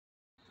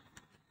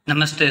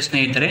ನಮಸ್ತೆ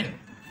ಸ್ನೇಹಿತರೆ.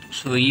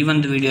 ಸೊ ಈ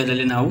ಒಂದು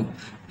ವಿಡಿಯೋದಲ್ಲಿ ನಾವು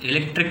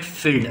electric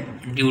field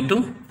due to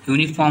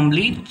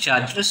uniformly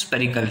charged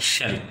spherical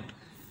shell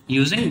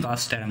using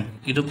Gauss theorem,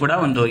 ಇದು ಕೂಡ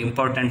ಒಂದು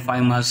ಇಂಪಾರ್ಟೆಂಟ್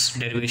 5 ಮಾರ್ಕ್ಸ್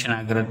ಡೆರಿವೇಷನ್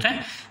ಆಗಿರುತ್ತೆ.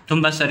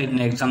 ತುಂಬ ಸರಿ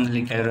ಇದನ್ನ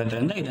ಎಕ್ಸಾಮ್ನಲ್ಲಿ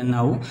ಕೇಳಿರೋದ್ರಿಂದ ಇದನ್ನು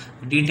ನಾವು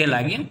ಡೀಟೇಲ್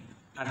ಆಗಿ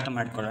ಅರ್ಥ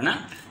ಮಾಡ್ಕೊಳ್ಳೋಣ.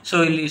 ಸೊ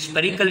ಇಲ್ಲಿ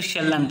ಸ್ಪೆರಿಕಲ್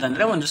ಶೆಲ್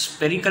ಅಂತಂದರೆ ಒಂದು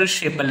ಸ್ಪೆರಿಕಲ್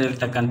ಶೇಪಲ್ಲಿ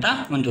ಇರ್ತಕ್ಕಂಥ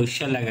ಒಂದು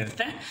ಶೆಲ್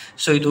ಆಗಿರುತ್ತೆ.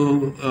 ಸೊ ಇದು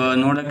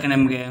ನೋಡೋಕ್ಕೆ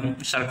ನಮಗೆ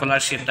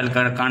ಸರ್ಕ್ಯುಲರ್ ಶೇಪಲ್ಲಿ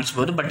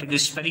ಕಾಣಿಸ್ಬೋದು, ಬಟ್ ಇದು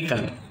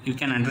spherical, you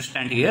can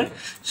understand here.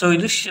 So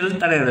ಇದು ಶೆಲ್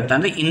ಥರ ಇರುತ್ತೆ,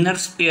 ಅಂದರೆ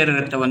ಇನ್ನರ್ ಸ್ಪಿಯರ್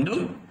ಇರುತ್ತೆ, ಒಂದು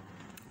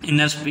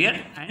inner spear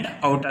and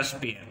outer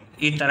spear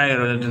ಈ ಥರ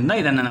ಇರೋದ್ರಿಂದ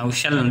ಇದನ್ನು ನಾವು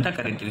ಶೆಲ್ ಅಂತ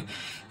ಕರಿತೀವಿ.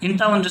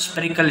 ಇಂಥ ಒಂದು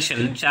ಸ್ಪೆರಿಕಲ್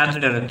ಶೆಲ್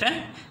ಚಾರ್ಜ್ಡ್ ಇರುತ್ತೆ.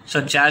 So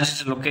charge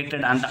is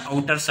located on the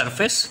outer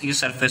surface, ಈ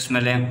ಸರ್ಫೇಸ್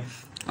ಮೇಲೆ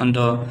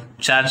ಒಂದು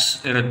ಚಾರ್ಜ್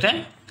ಇರುತ್ತೆ.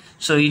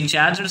 ಸೊ ಈ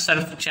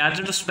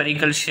ಚಾರ್ಜ್ಡ್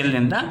ಸ್ಪೆರಿಕಲ್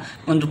ಶೆಲ್ಲಿಂದ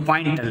ಒಂದು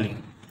ಪಾಯಿಂಟಲ್ಲಿ,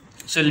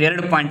 ಸೊ ಇಲ್ಲಿ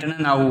 2 ಪಾಯಿಂಟನ್ನು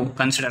ನಾವು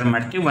ಕನ್ಸಿಡರ್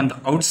ಮಾಡ್ತೀವಿ. ಒಂದು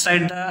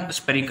outside the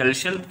spherical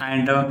shell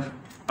and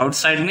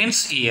outside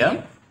means here,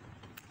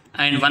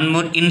 and one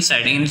more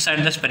inside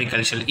the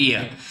spherical shell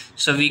here.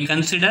 So we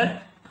consider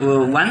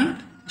one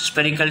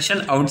spherical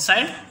shell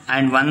outside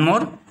and one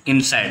more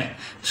inside.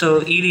 So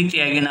ಈ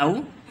ರೀತಿಯಾಗಿ ನಾವು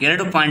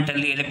 2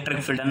 ಪಾಯಿಂಟಲ್ಲಿ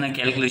electric ಫೀಲ್ಡನ್ನು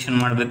calculation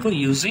ಮಾಡಬೇಕು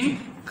using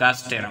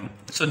Gauss theorem.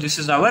 So this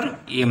is our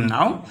aim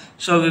now.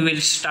 So we will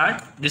start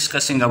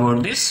discussing about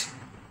this.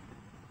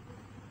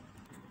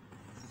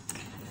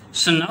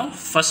 So now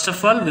first of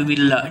all we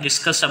will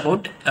discuss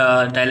about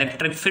the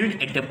electric field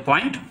at a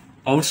point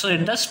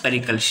outside the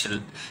spherical shell.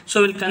 So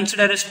we'll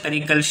consider a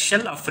spherical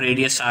shell of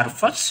radius r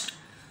first,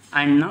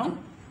 and now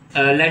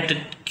let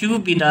q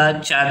be the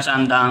charge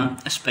on the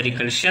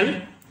spherical shell,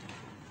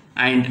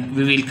 and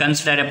we will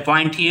consider a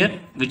point here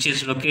which is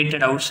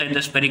located outside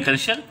the spherical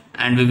shell,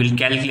 and we will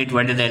calculate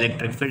what is the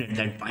electric field at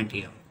that point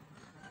here.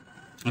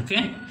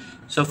 Okay,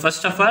 so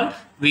first of all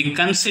we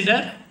consider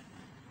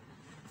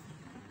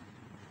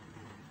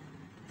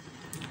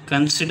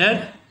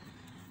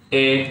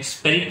a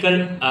spherical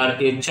or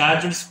a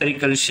charged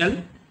spherical shell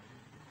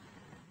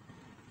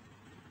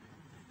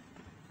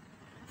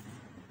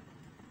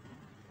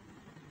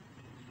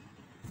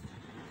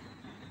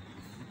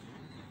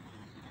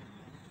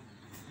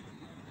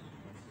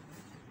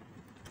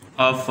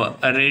of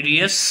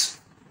radius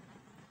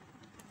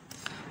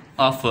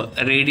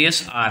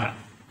r.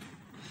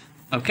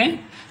 Okay,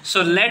 so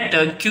let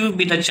q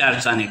be the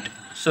charge on it.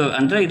 So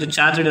andre idu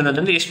charge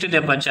irodandre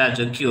eshtidepa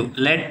charge q,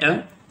 let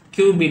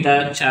q be the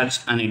charge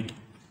on it.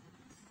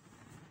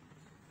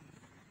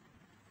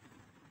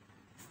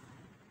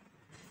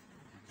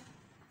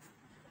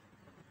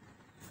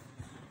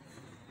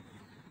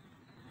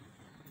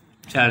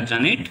 Charge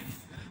on it.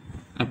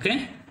 Okay,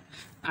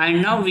 and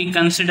now we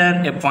consider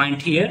a point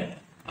here.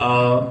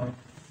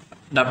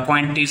 The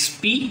point is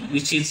P,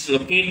 which is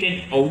located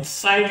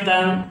outside the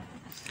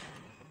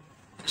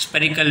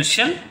spherical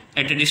shell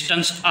at a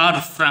distance r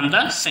from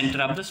the center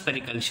of the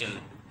spherical shell.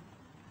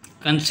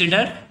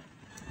 Consider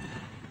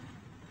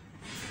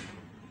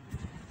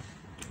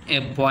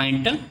a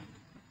point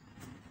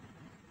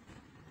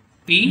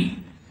P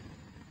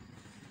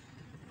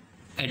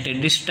at a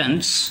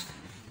distance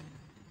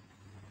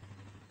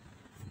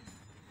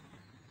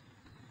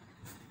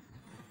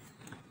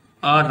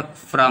or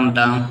from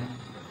the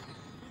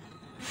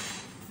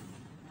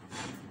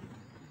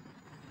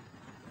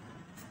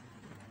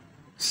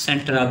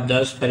center of the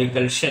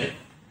spherical shell.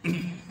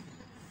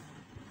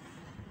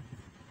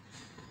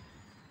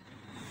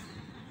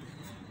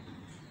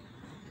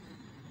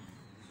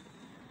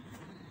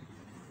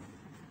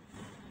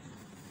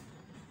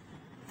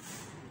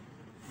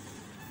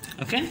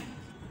 Okay,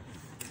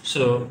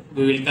 so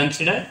we will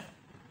consider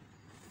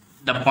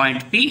the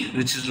point P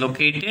which is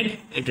located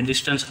at a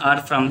distance r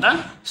from the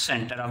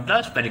center of the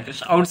spherical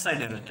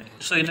outside irutte.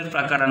 So idar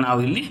prakara ನಾವು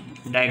ಇಲ್ಲಿ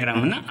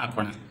diagram ಅನ್ನು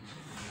ಹಾಕೋಣ.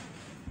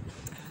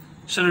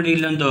 So ನೋಡಿ,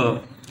 ಇಲ್ಲೊಂದು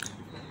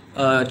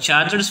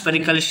charged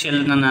spherical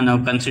ಶೆಲ್ನ ನಾನು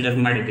consider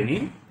ಮಾಡಿದ್ದೀನಿ.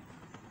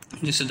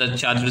 This is the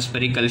charged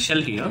spherical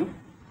shell here.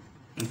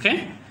 Okay,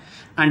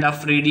 and of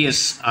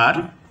radius r,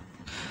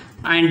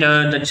 and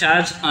the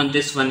charge on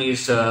this one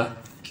is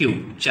q.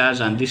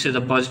 Charge on this is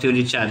the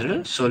positively charged,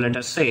 so let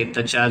us say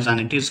the charge on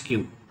it is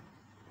q.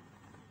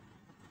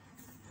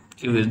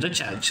 Q is the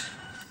charge,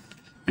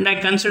 and I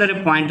consider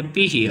a point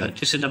P here.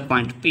 This is the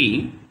point P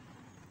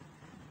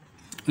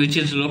which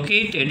is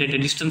located at a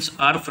distance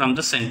r from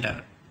the center.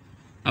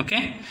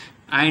 Okay,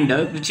 and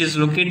which is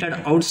located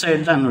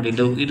outside the, ನೋಡಿ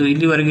ಇದು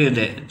ಇಲ್ಲಿವರೆಗೆ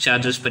ಇದೆ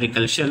charge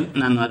spherical shell,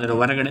 ನಾನು ಅದರ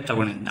ಹೊರಗಡೆ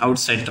ತಗೊಂಡಿದ್ದೆ,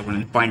 outside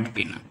ತಗೊಂಡಿದ್ದೆ point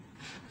P ನ.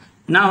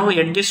 Now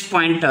at this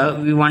point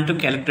we want to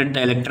calculate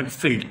the electric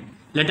field.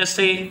 Let us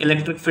say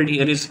electric field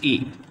here is E.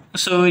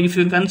 So if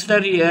you consider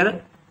here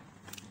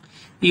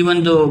even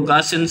the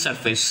Gaussian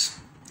surface,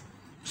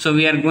 so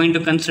we are going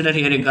to consider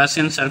here a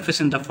Gaussian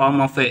surface in the form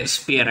of a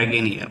sphere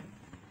again here.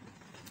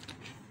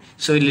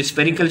 So ಇಲ್ಲಿ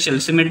spherical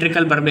shell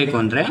symmetrical ಬರಬೇಕು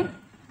ಅಂದರೆ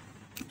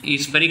ಈ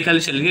spherical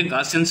ಶೆಲ್ಗೆ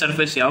Gaussian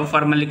surface ಯಾವ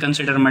ಫಾರ್ಮಲ್ಲಿ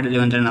consider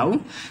ಮಾಡಿದ್ದೀವಿ ಅಂದರೆ ನಾವು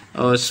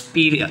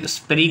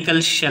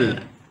spherical shell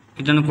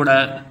ಇದನ್ನು ಕೂಡ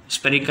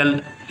ಸ್ಪೆರಿಕಲ್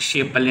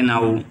ಶೇಪಲ್ಲಿ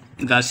ನಾವು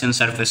ಗಾಸಿಯನ್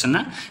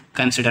ಸರ್ಫೇಸನ್ನು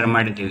ಕನ್ಸಿಡರ್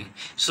ಮಾಡಿದ್ದೀವಿ.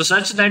 So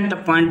such that the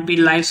point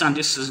P lies on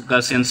this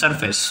Gaussian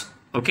surface.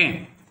 Okay,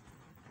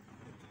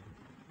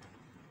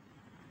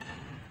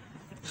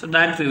 so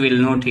that we will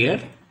note here.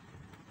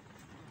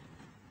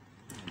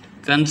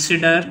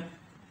 Consider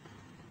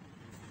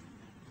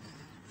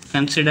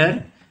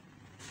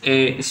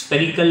a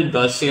spherical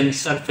Gaussian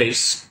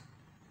surface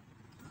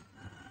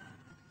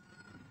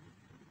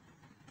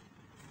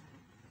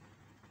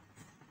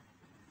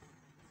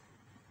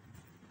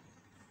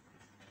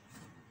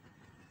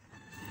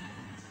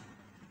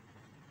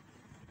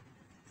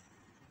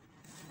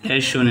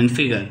as shown in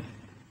figure.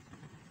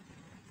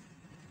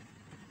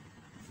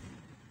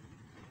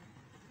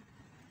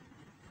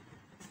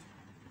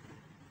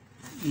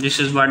 This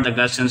is what the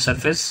Gaussian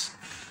surface.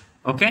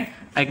 Okay,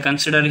 I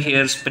consider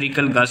here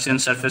spherical Gaussian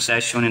surface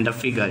as shown in the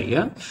figure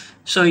here.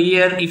 So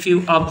here if you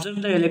observe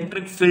the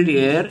electric field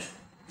here,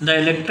 the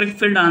electric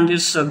field on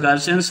this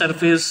Gaussian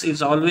surface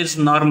is always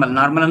normal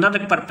and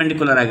the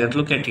perpendicular ಆಗಿರುತ್ತೆ.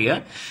 Look at here.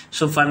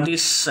 So for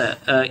this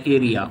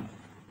area,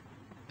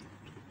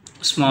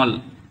 small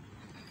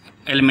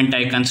element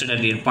I consider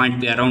here, point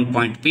P, around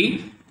point P,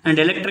 and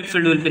electric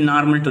field will be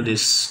normal to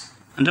this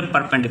and the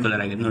perpendicular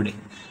ಆಗಿರುತ್ತೆ ನೋಡಿ.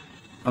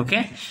 Okay,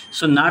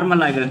 so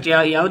normal ಆಗಿರುತ್ತೆ.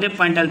 ಯಾವುದೇ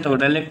ಪಾಯಿಂಟಲ್ಲಿ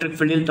ತೊಗೊಂಡ್ರೆ electric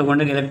field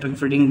ತೊಗೊಂಡಾಗ electric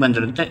field ಹಿಂಗೆ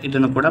ಬಂದಿರುತ್ತೆ,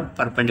 ಇದನ್ನು ಕೂಡ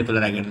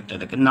ಪರ್ಪೆಂಡಿಕ್ಯುಲರ್ ಆಗಿರುತ್ತೆ,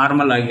 ಅದಕ್ಕೆ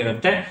ನಾರ್ಮಲ್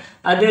ಆಗಿರುತ್ತೆ.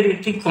 ಅದೇ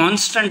ರೀತಿ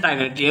ಕಾನ್ಸ್ಟೆಂಟ್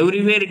ಆಗಿರುತ್ತೆ,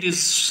 everywhere it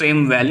is same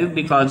value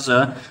because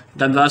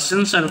the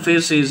Gaussian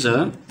surface is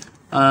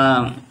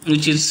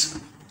which is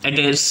at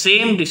a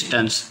same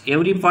distance.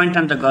 Every point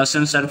on the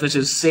Gaussian surface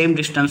is same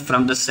distance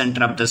from the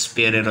center of the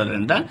sphere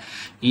ಇರೋದ್ರಿಂದ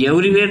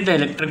everywhere the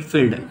electric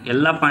field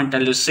ಎಲ್ಲ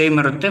ಪಾಯಿಂಟಲ್ಲಿ same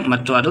ಇರುತ್ತೆ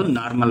ಮತ್ತು ಅದು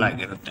normal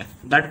ಆಗಿರುತ್ತೆ.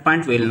 That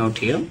point we will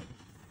note here.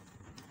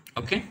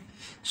 Okay,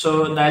 so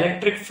the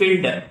electric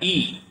field E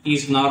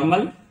is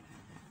normal.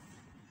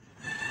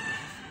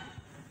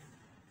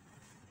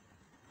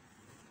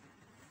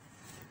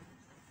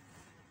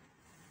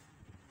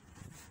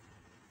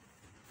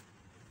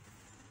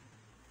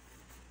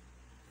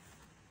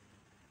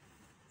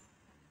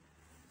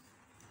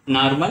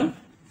 Normal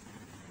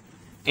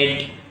at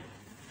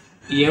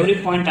every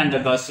point on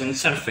the Gaussian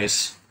surface.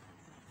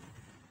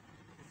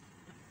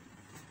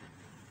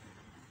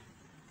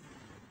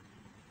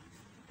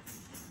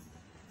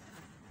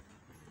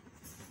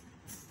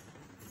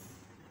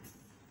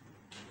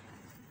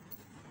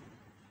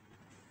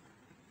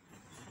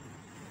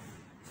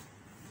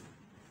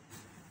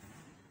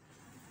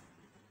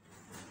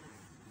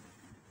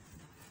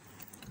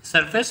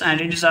 Surface, and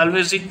it is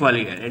always equal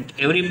here. At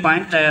every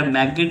point the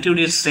magnitude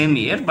is same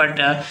here, but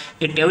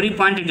at every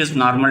point it is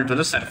normal to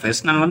the surface.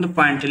 ನಾನು ಒಂದು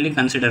point ಇಲ್ಲಿ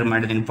consider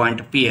ಮಾಡಿದ್ದೀನಿ,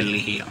 point P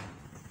ಅಲ್ಲಿ here.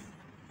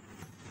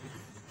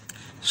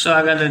 So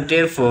ಹಾಗಾದ್ರೆ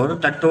therefore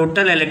the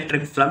total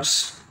electric flux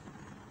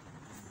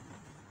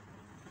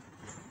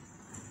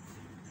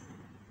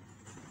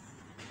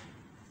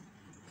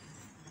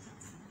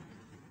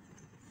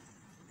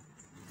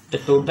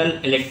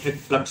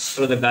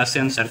through the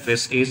Gaussian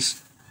surface is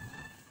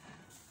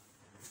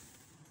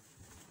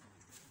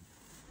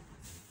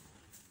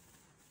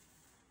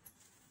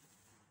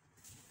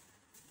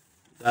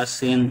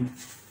Gaussian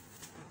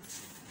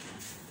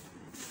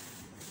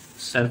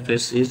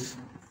surface is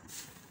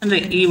ಅಂದರೆ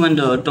ಈ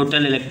ಒಂದು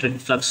total electric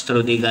flux through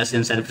the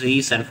Gaussian surface, ಈ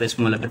ಸರ್ಫೇಸ್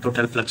ಮೂಲಕ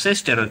ಟೋಟಲ್ ಫ್ಲಕ್ಸ್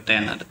ಎಷ್ಟಿರುತ್ತೆ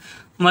ಅನ್ನೋದು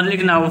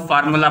ಮೊದಲಿಗೆ ನಾವು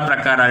ಫಾರ್ಮುಲಾ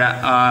ಪ್ರಕಾರ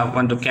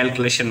ಒಂದು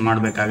ಕ್ಯಾಲ್ಕುಲೇಷನ್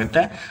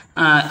ಮಾಡಬೇಕಾಗುತ್ತೆ.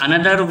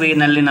 ಅನದರ್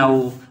ವೇನಲ್ಲಿ ನಾವು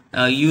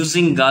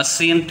ಯೂಸಿಂಗ್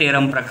ಗಾಸಿಯನ್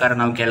ಥಿಯರಮ್ ಪ್ರಕಾರ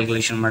ನಾವು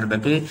ಕ್ಯಾಲ್ಕುಲೇಷನ್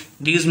ಮಾಡಬೇಕು.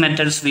 These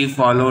methods V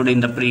followed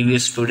in the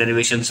previous to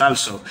derivations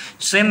also.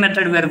 Same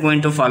method we are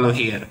going to follow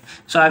here.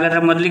 So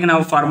ಹಾಗಾದರೆ ಮೊದಲಿಗೆ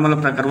ನಾವು ಫಾರ್ಮುಲಾ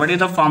ಪ್ರಕಾರ, what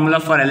is the formula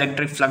for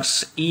electric flux?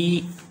 E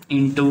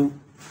into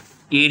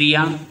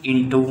area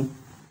into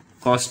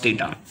cos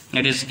theta,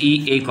 that is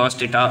EA cos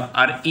theta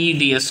or E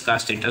ds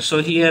cos theta. So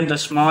here the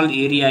small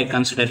area I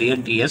consider here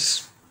ds,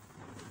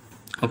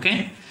 okay,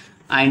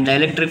 and the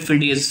electric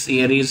field is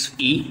here is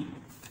E.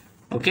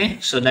 Okay,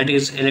 so that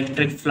is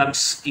electric flux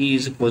E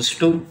is equals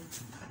to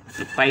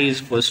pi is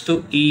equals to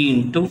E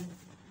into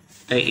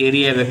the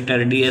area vector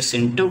ds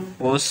into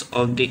cos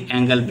of the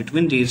angle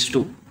between these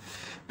two.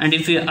 And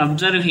if you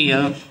observe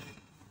here,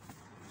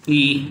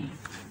 E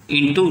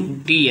into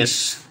ds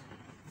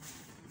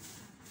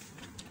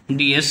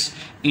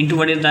into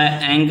what is the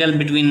angle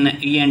between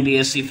E and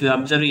ds. If you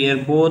observe here,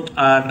 both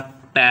are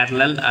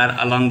parallel, are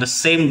along the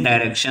same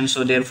direction, so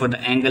therefore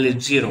the angle is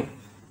 0,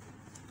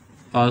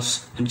 cos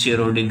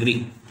 0 degree.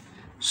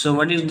 So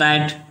what is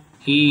that?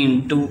 E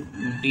into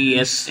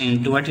ds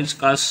into what is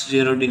cos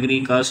 0 degree?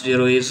 Cos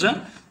 0 is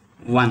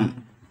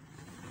 1.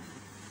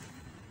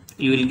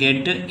 You will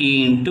get E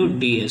into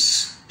ds.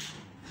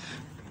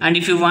 And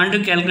if you want to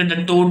calculate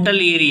the total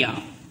area,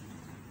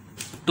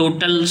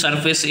 total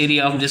surface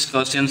area of this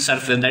Gaussian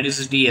surface, that is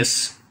ds.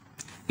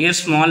 Here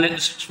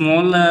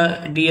small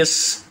ds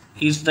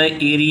is the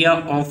area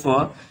of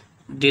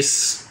this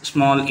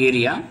small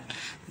area,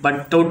 but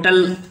total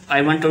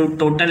I want to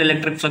total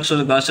electric flux of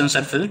the Gaussian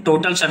surface,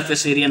 total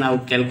surface area now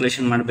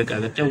calculation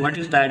ಮಾಡಬೇಕಾಗುತ್ತೆ. What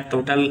is that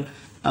total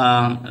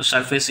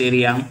surface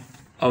area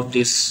of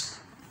this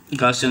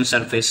Gaussian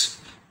surface?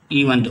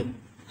 ಈ ಒಂದು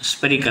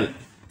spherical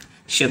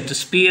shape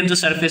spear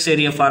surface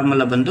area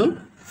formula ಬಂದು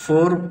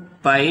 4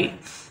 pi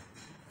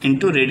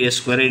into radius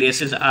square. Radius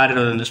is r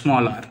ಇರೋದ್ರಿಂದ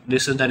small r.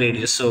 This is the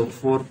radius, so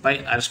 4 pi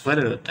r square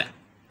ಇರುತ್ತೆ.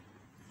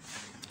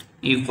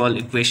 You call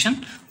equation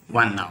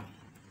 1 now.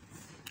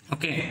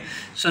 Okay,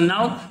 so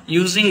now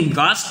using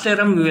Gauss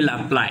theorem we will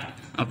apply.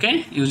 Okay,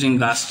 using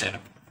Gauss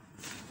theorem.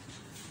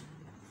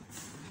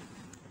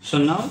 So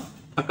now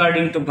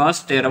according to Gauss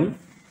theorem,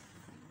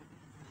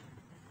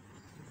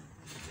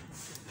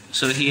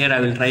 so here I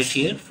will write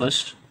here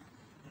first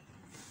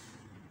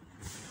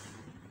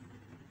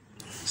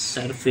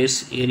surface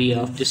area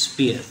of the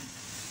sphere.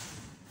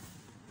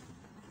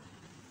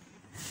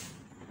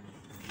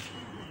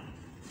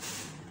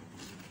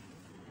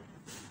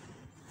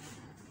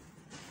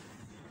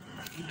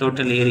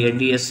 Total area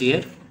ds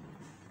here,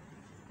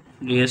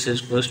 ds is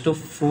equals to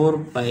 4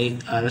 pi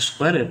r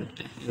square.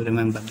 You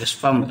remember this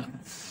formula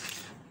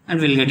and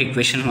we'll get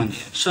equation 1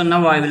 here. So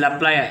now I will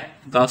apply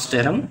Gauss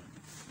theorem.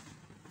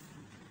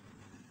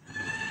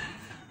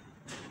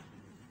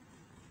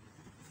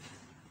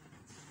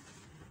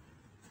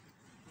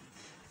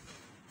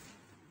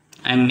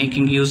 I am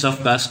making use of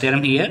Gauss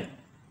theorem here.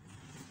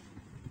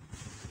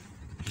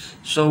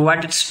 So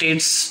what it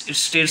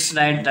states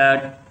that the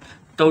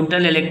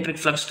total electric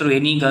flux through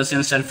any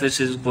Gaussian surface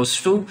is equals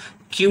to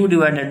q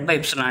divided by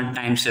epsilon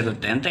times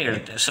ಇರುತ್ತೆ ಅಂತ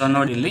ಹೇಳುತ್ತೆ. So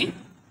ನೋಡಿ ಇಲ್ಲಿ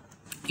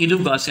ಇದು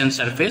Gaussian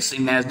surface,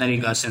 imaginary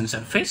Gaussian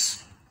surface.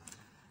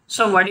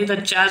 So what is the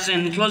charge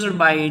enclosed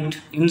by it?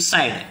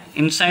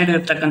 inside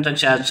ಇರತಕ್ಕಂಥ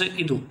charge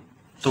ಇದು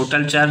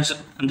total charge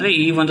ಅಂದರೆ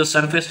ಈ ಒಂದು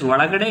ಸರ್ಫೇಸ್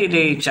ಒಳಗಡೆ ಇದೆ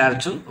ಈ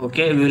charge.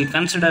 Okay, we will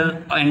consider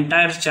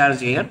entire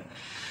charge here.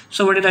 So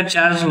what is the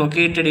charge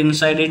located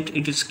inside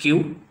it is q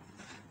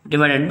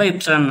divided by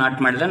epsilon naught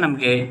ಮಾಡಿದ್ರೆ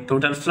ನಮಗೆ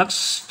total flux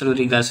through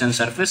the Gaussian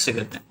surface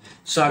ಸಿಗುತ್ತೆ.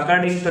 So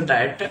according to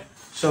that,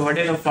 so what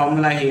is the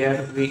formula here?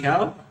 We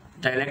have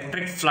the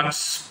electric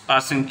flux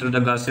passing through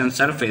the Gaussian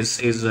surface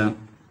is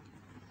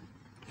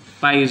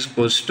pi is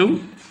equals to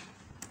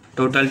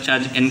total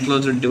charge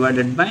enclosed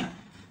divided by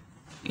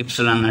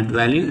epsilon naught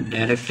value.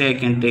 Directly I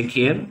can take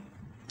here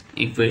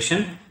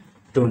equation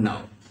 2 now.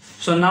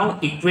 So now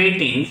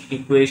equating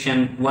equation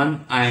 1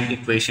 and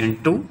equation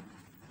 2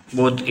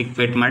 both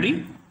equate ಮಾಡಿ.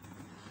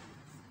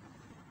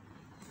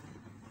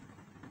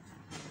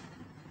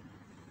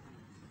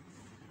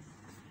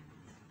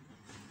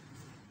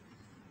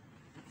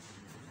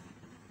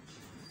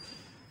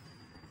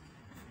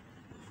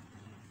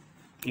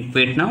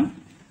 Equate now.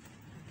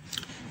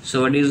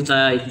 So what is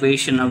the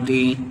equation of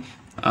the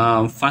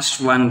first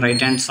one?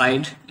 Right hand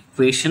side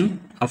equation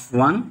of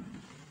 1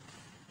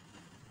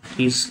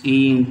 is E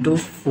into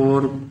 4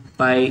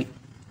 pi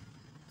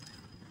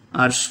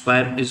r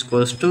square is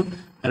equals to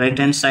right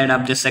hand side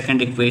of the second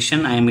equation.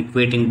 I am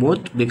equating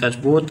both because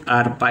both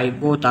are pi,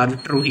 both are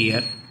true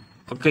here.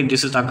 Okay,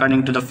 this is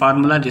according to the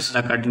formula, this is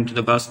according to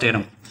the Gauss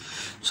theorem.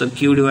 So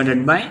q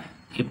divided by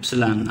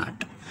epsilon naught.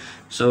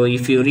 So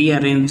if you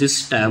rearrange this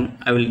term,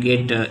 I will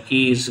get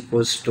E is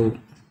equals to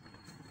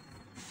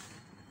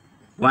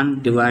 1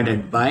 divided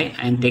by,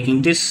 I am taking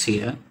this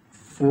here,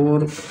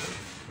 4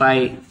 pi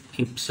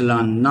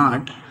epsilon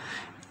naught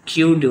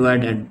q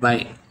divided by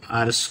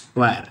r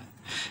square.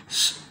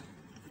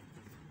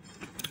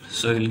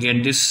 So you will get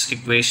this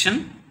equation.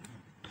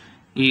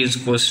 E is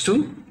equals to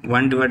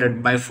 1 divided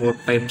by 4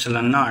 pi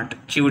epsilon naught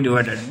q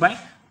divided by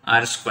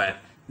r square.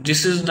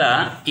 This is the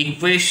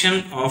equation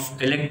of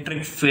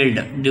electric field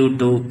due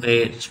to a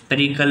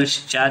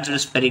charged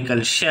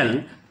spherical shell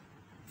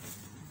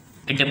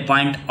at a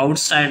point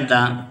outside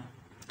the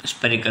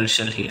spherical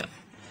shell here.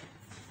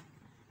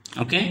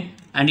 Okay,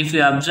 and if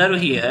you observe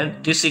here,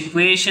 this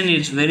equation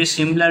is very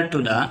similar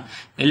to the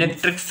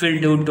electric field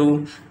due to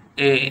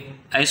a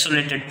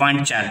isolated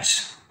point charge.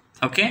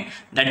 Okay,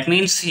 that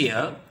means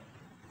here,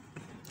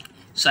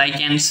 so I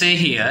can say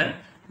here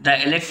the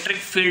electric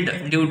field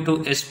due to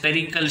a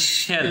spherical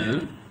shell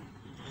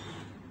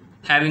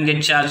having a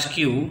charge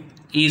q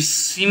is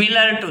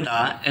similar to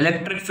the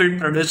electric field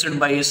produced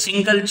by a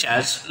single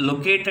charge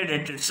located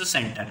at its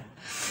center.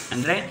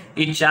 ಅಂದರೆ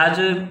ಈ charge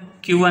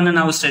q ಅನ್ನು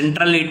ನಾವು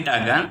ಸೆಂಟ್ರಲ್ಲಿ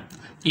ಇಟ್ಟಾಗ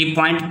ಈ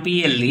point P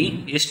ಅಲ್ಲಿ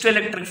ಎಷ್ಟು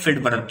electric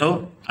field ಬರುತ್ತೋ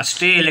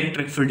ಅಷ್ಟೇ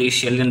ಎಲೆಕ್ಟ್ರಿಕ್ ಫೀಲ್ಡ್ ಈ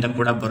ಶೆಲ್ಲಿಂದ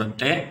ಕೂಡ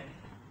ಬರುತ್ತೆ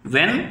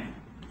when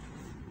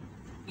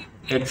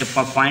at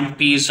point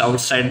P is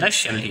outside the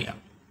shell here.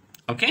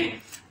 Okay,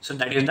 so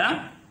that is the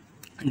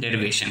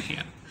derivation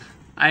here,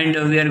 and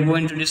we are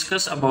going to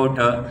discuss about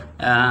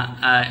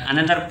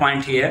another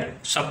point here.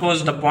 Suppose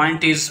the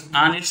point is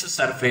on its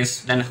surface,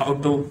 then how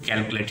to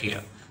calculate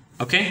here.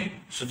 Okay,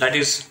 so that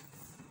is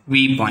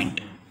V point.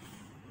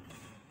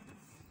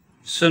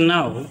 So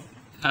now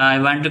I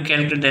want to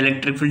calculate the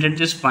electric field at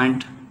this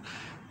point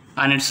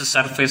on its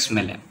surface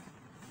mele.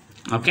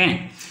 Okay,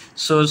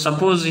 so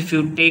suppose if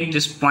you take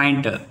this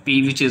point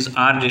P which is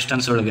r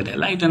distance ಒಳಗಿದೆ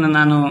ಅಲ್ಲ, ಇದನ್ನು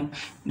ನಾನು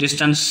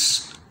distance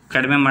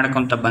ಕಡಿಮೆ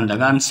ಮಾಡ್ಕೊತ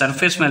ಬಂದಾಗ on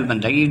surface ಮೇಲೆ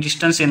ಬಂದಾಗ ಈ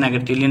distance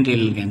ಏನಾಗುತ್ತೆ ಇಲ್ಲಿಂದ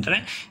ಇಲ್ಲಿಗೆ ಅಂದರೆ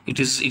it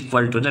is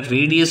equal to the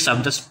radius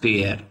of the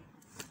spear.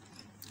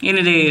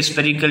 ಏನಿದೆ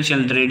spherical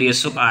shell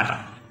radius R.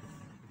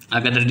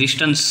 the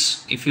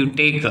distance, if you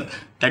take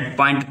that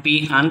point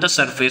P on the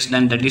surface,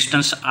 then the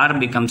distance R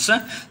becomes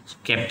a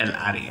capital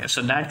R here.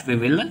 So that we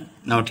will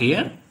note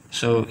here.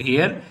 So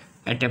here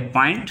at a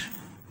point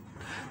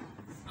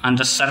on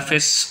the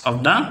surface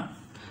of the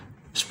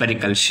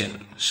spherical shell.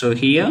 So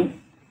here,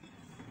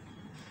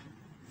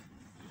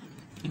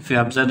 if you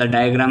observe the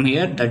diagram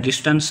here, the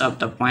distance of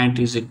the point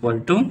is equal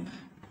to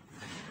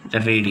the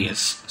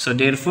radius. So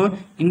therefore,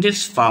 in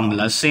this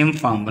formula, same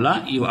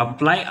formula, you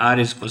apply R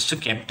is equals to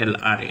capital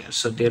R here.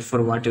 So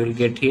therefore, what you will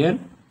get here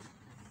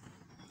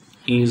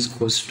is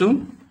equals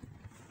to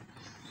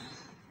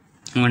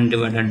 1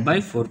 divided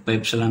by 4 pi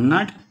epsilon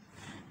naught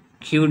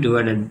Q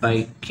divided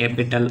by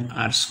capital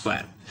R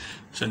square.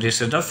 So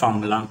this is the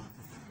formula.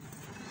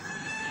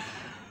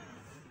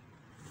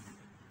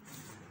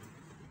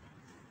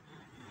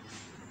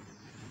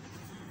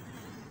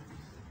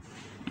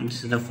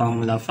 This is the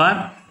formula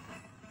for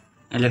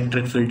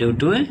electric field due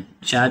to a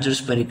charged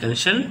spherical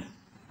shell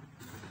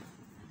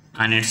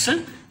on its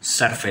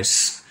surface.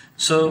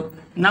 So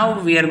now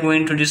we are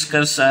going to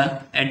discuss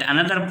at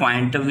another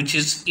point which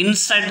is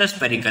inside the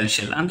spherical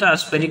shell. And the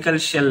spherical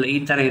shell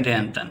ee tara ide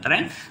antandre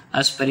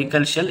a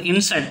spherical shell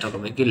inside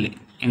ತಗೋಬೇಕು ಇಲ್ಲಿ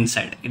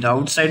inside. ಇದು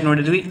outside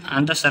ನೋಡಿದ್ವಿ,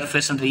 on the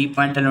surface ಅಂದ್ರೆ ಈ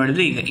point ಅಲ್ಲಿ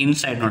ನೋಡಿದ್ವಿ, ಈಗ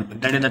inside ನೋಡಬೇಕು.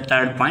 That is the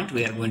third point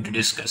we are going to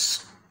discuss.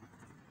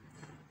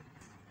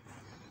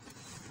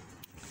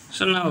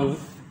 So now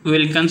we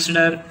will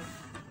consider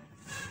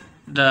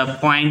the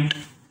point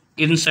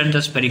inside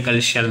the spherical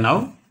shell. Now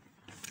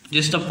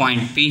this is the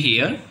point P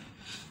here.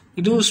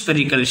 ಇದು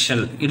spherical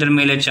shell, ಇದರ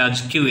ಮೇಲೆ charge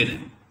Q ಇದೆ,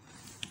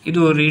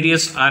 ಇದು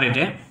radius R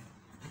ಇದೆ,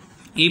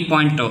 ಈ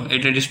point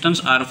at a distance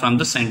R from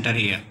the centre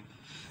here.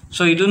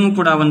 So ಇದನ್ನು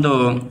ಕೂಡ ಒಂದು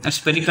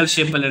ಸ್ಪೆರಿಕಲ್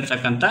ಶೇಪ್ ಅಲ್ಲಿ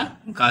ಇರ್ತಕ್ಕಂಥ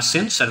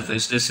Gaussian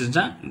surface. This is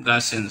the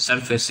Gaussian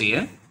surface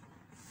here,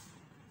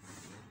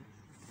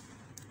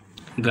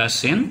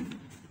 Gaussian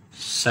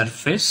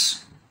surface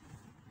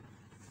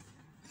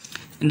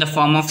in the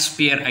form of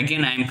sphere.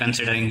 Again I am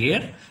considering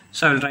here,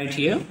 so I will write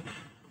here,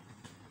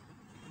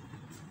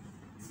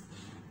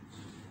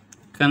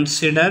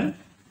 consider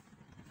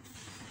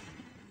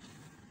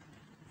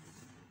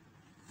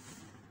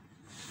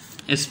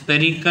a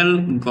spherical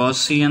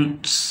Gaussian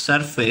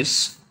surface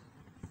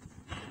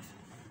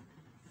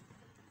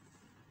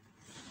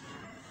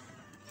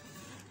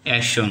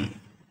as shown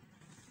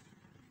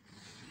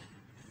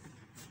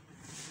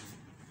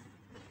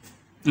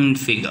in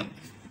figure.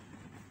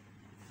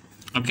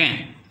 Okay,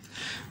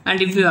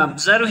 and if you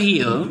observe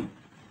here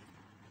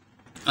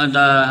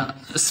the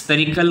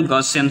spherical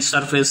Gaussian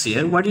surface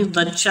here, what is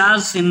the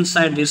charge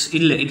inside this?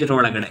 ಇಲ್ಲಿ ಇದರ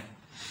ಒಳಗಡೆ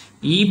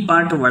ಈ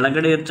part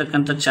ಒಳಗಡೆ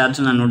ಇರ್ತಕ್ಕಂಥ charge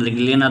ನಾನು ನೋಡಿದಾಗ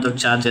ಇಲ್ಲಿ ಏನಾದರೂ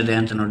ಚಾರ್ಜ್ ಇದೆ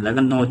ಅಂತ ನೋಡಿದಾಗ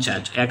ನೋ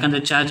ಚಾರ್ಜ್,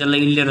 ಯಾಕಂದರೆ ಚಾರ್ಜ್ ಎಲ್ಲ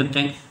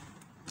ಇಲ್ಲಿರುತ್ತೆ.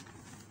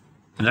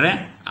 ಅಂದರೆ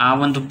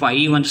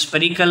ಈ ಒಂದು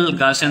ಸ್ಪೆರಿಕಲ್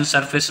ಗಾಸಿಯನ್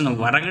ಸರ್ಫೇಸ್ನ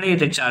ಹೊರಗಡೆ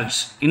ಇದೆ ಚಾರ್ಜ್,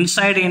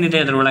 ಇನ್ಸೈಡ್ ಏನಿದೆ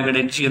ಅದರ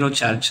ಒಳಗಡೆ zero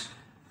charge.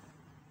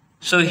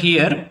 So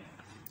here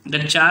the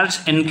charge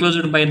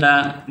enclosed by the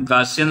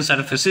Gaussian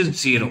surface is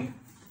 0.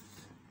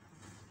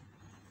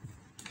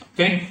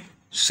 Okay,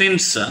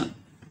 since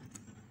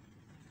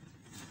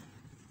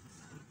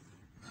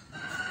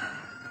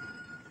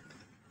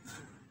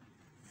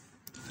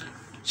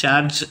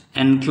charge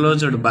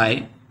enclosed by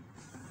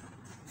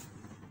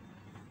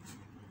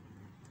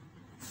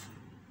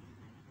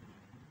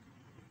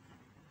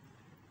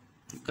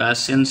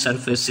Gaussian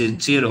surface is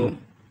 0,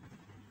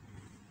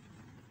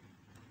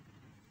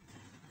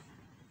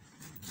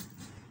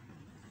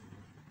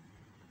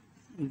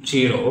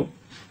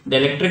 the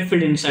electric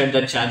field inside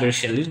the charged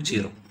shell is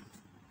 0.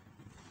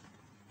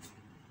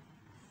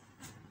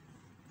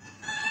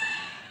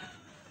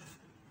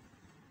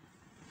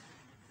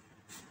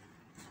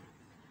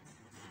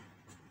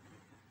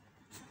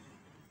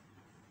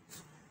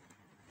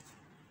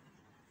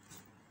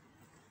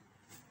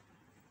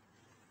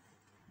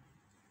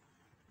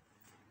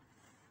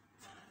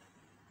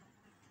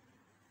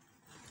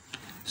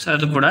 So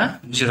ಅದು ಕೂಡ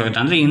 0 ಆಗುತ್ತೆ,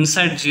 ಅಂದರೆ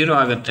inside 0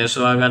 ಆಗುತ್ತೆ. So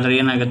ಹಾಗಾದರೆ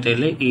ಏನಾಗುತ್ತೆ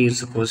ಇಲ್ಲಿ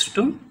is equals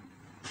to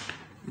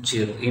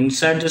 0.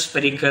 Inside the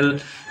spherical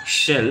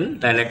shell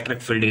the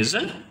electric field is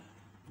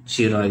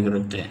 0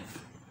 ಆಗಿರುತ್ತೆ.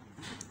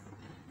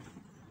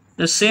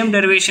 The same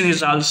derivation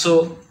is also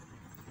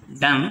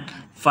done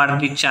for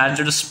the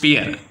charged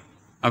spear.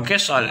 Okay,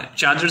 so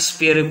charged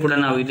spear ಕೂಡ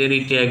ನಾವು ಇದೇ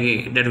ರೀತಿಯಾಗಿ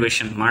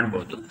ಡೆರಿವೇಶನ್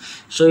ಮಾಡ್ಬೋದು.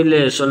 ಸೊ ಇಲ್ಲಿ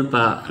ಸ್ವಲ್ಪ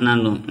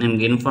ನಾನು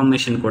ನಿಮ್ಗೆ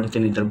ಇನ್ಫಾರ್ಮೇಷನ್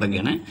ಕೊಡ್ತೀನಿ ಇದ್ರ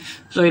ಬಗ್ಗೆನೇ.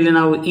 ಸೊ ಇಲ್ಲಿ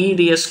ನಾವು E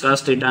D S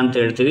cos theta ಅಂತ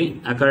ಹೇಳ್ತೀವಿ.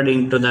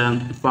 According to the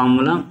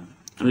formula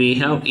we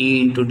have E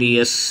into D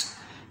S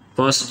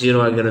ಕಾಸ್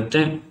 0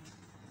 ಆಗಿರುತ್ತೆ.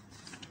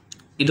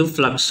 ಇದು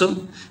ಫ್ಲಕ್ಸು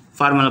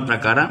ಫಾರ್ಮುಲಾ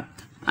ಪ್ರಕಾರ.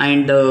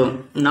 ಆ್ಯಂಡ್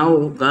ನಾವು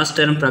ಗಾಸ್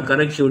ಥಿಯರಮ್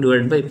ಪ್ರಕಾರ ಕ್ಯೂ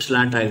ಡಿವೈಡ್ ಬೈ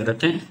ಎಪ್ಸಿಲಾನ್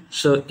ಆಗಿರುತ್ತೆ.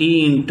 So E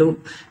into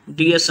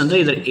D S ಅಂದರೆ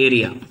ಇದರ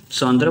ಏರಿಯಾ,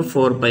 ಸೊ ಅಂದರೆ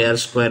 4 pi r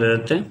ಸ್ಕ್ವೇರ್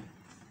ಇರುತ್ತೆ.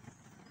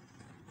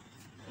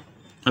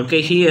 Okay,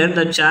 here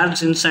the charge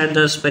inside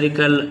the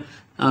spherical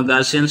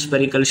Gaussian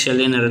spherical shell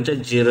ಏನಿರುತ್ತೆ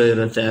 0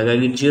 ಇರುತ್ತೆ.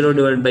 ಹಾಗಾಗಿ 0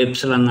 ಡಿವೈಡ್ ಬೈ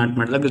ಎಪ್ಸಿಲಾನ್ ನಾಟ್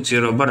ಮಾಡಿದಾಗ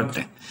 0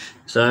 ಬರುತ್ತೆ.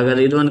 ಸೊ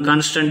ಹಾಗಾದ್ರೆ ಇದು ಒಂದು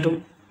constant.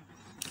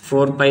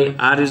 4 pi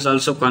r is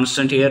also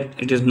constant here,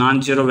 it is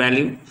non-zero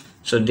value.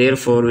 So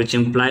therefore which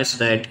implies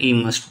that E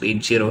must be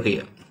 0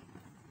 here.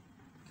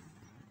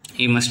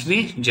 E must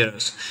be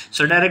zeros.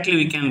 So directly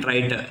we can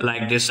write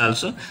like this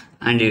also,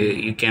 and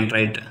you can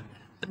write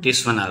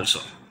this one also.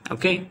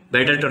 Okay,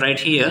 better to write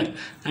here,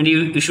 and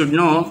you should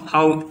know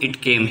how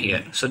it came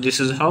here. So this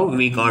is how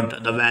we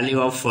got the value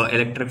of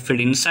electric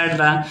field inside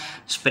the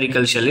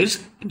spherical shell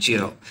is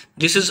 0.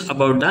 This is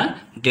about the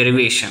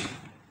derivation.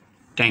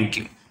 Thank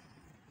you.